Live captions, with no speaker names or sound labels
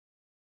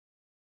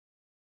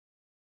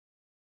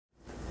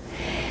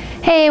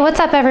Hey, what's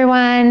up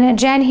everyone?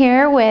 Jen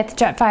here with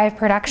Jet 5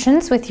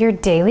 Productions with your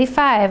Daily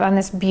 5 on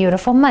this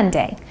beautiful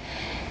Monday.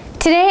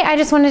 Today I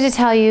just wanted to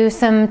tell you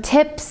some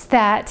tips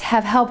that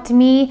have helped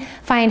me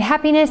find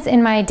happiness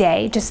in my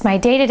day, just my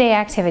day-to-day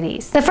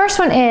activities. The first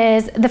one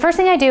is, the first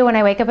thing I do when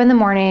I wake up in the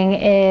morning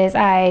is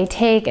I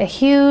take a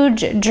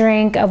huge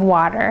drink of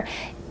water.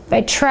 I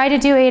try to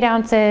do 8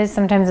 ounces,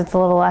 sometimes it's a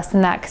little less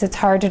than that because it's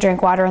hard to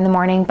drink water in the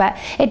morning, but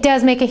it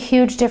does make a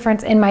huge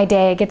difference in my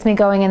day. It gets me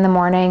going in the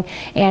morning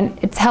and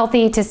it's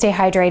healthy to stay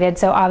hydrated,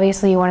 so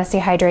obviously you want to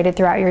stay hydrated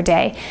throughout your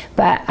day,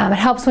 but it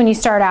helps when you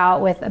start out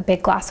with a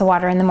big glass of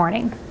water in the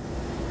morning.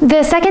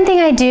 The second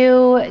thing I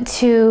do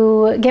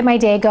to get my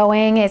day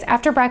going is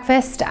after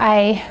breakfast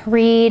I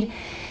read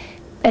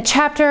a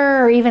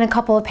chapter or even a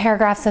couple of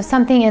paragraphs of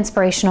something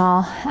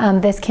inspirational.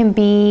 This can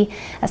be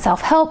a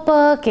self-help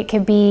book, it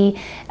could be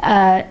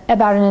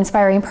about an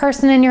inspiring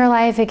person in your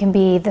life, it can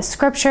be the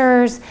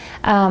scriptures,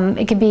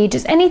 it could be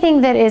just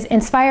anything that is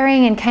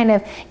inspiring and kind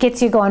of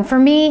gets you going. For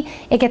me,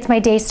 it gets my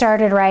day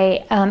started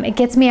right, it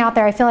gets me out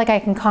there, I feel like I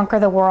can conquer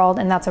the world,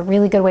 and that's a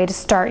really good way to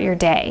start your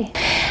day.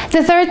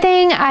 The third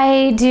thing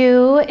I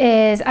do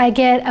is I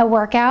get a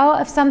workout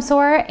of some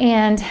sort,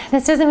 and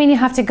this doesn't mean you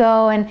have to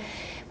go and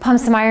pump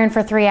some iron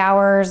for 3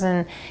 hours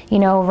and, you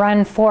know,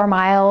 run 4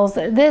 miles.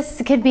 This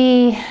could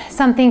be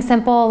something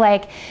simple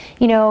like,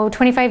 you know,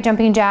 25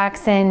 jumping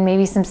jacks and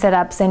maybe some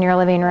sit-ups in your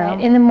living room.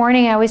 In the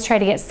morning, I always try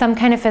to get some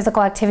kind of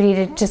physical activity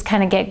to just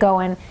kind of get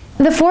going.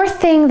 The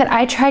fourth thing that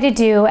I try to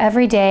do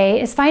every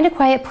day is find a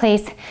quiet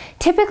place,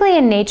 typically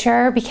in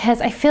nature, because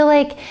I feel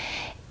like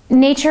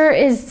nature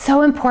is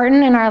so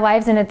important in our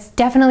lives, and it's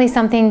definitely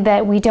something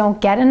that we don't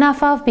get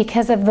enough of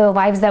because of the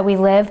lives that we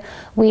live.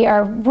 We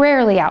are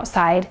rarely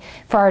outside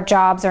for our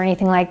jobs or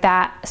anything like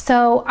that.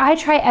 So I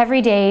try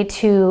every day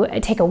to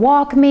take a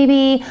walk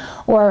maybe,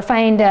 or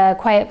find a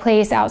quiet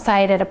place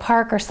outside at a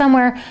park or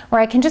somewhere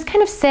where I can just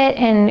kind of sit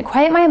and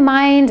quiet my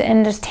mind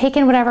and just take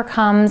in whatever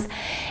comes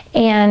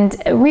and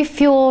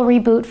refuel,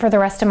 reboot for the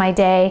rest of my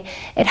day.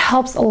 It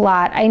helps a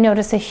lot. I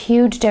notice a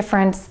huge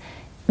difference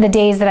the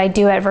days that I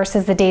do it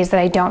versus the days that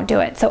I don't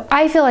do it. So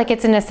I feel like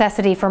it's a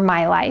necessity for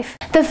my life.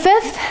 The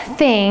fifth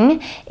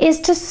thing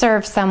is to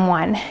serve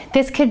someone.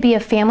 This could be a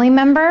family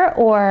member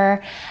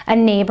or a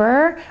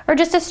neighbor or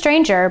just a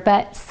stranger,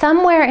 but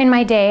somewhere in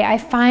my day I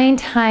find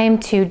time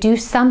to do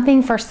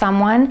something for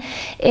someone.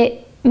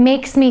 It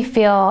makes me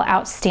feel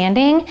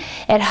outstanding.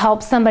 It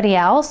helps somebody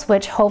else,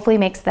 which hopefully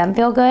makes them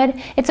feel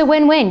good. It's a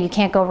win-win. You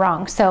can't go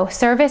wrong. So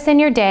service in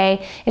your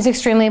day is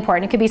extremely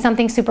important. It could be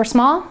something super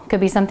small, it could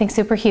be something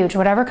super huge,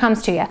 whatever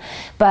comes to you.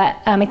 But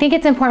I think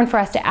it's important for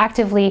us to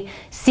actively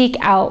seek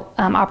out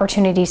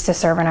opportunities to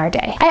serve in our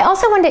day. I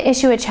also want to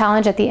issue a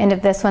challenge at the end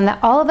of this one that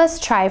all of us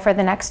try for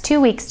the next 2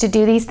 weeks to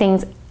do these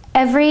things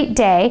every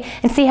day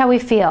and see how we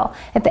feel.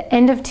 At the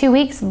end of 2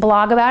 weeks,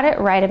 blog about it,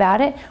 write about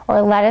it,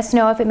 or let us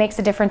know if it makes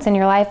a difference in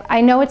your life.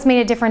 I know it's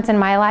made a difference in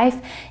my life,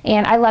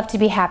 and I love to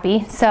be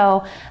happy,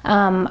 so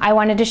I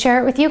wanted to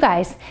share it with you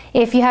guys.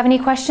 If you have any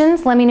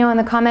questions, let me know in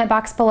the comment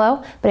box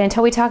below, but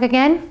until we talk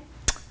again,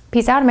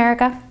 peace out,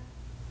 America.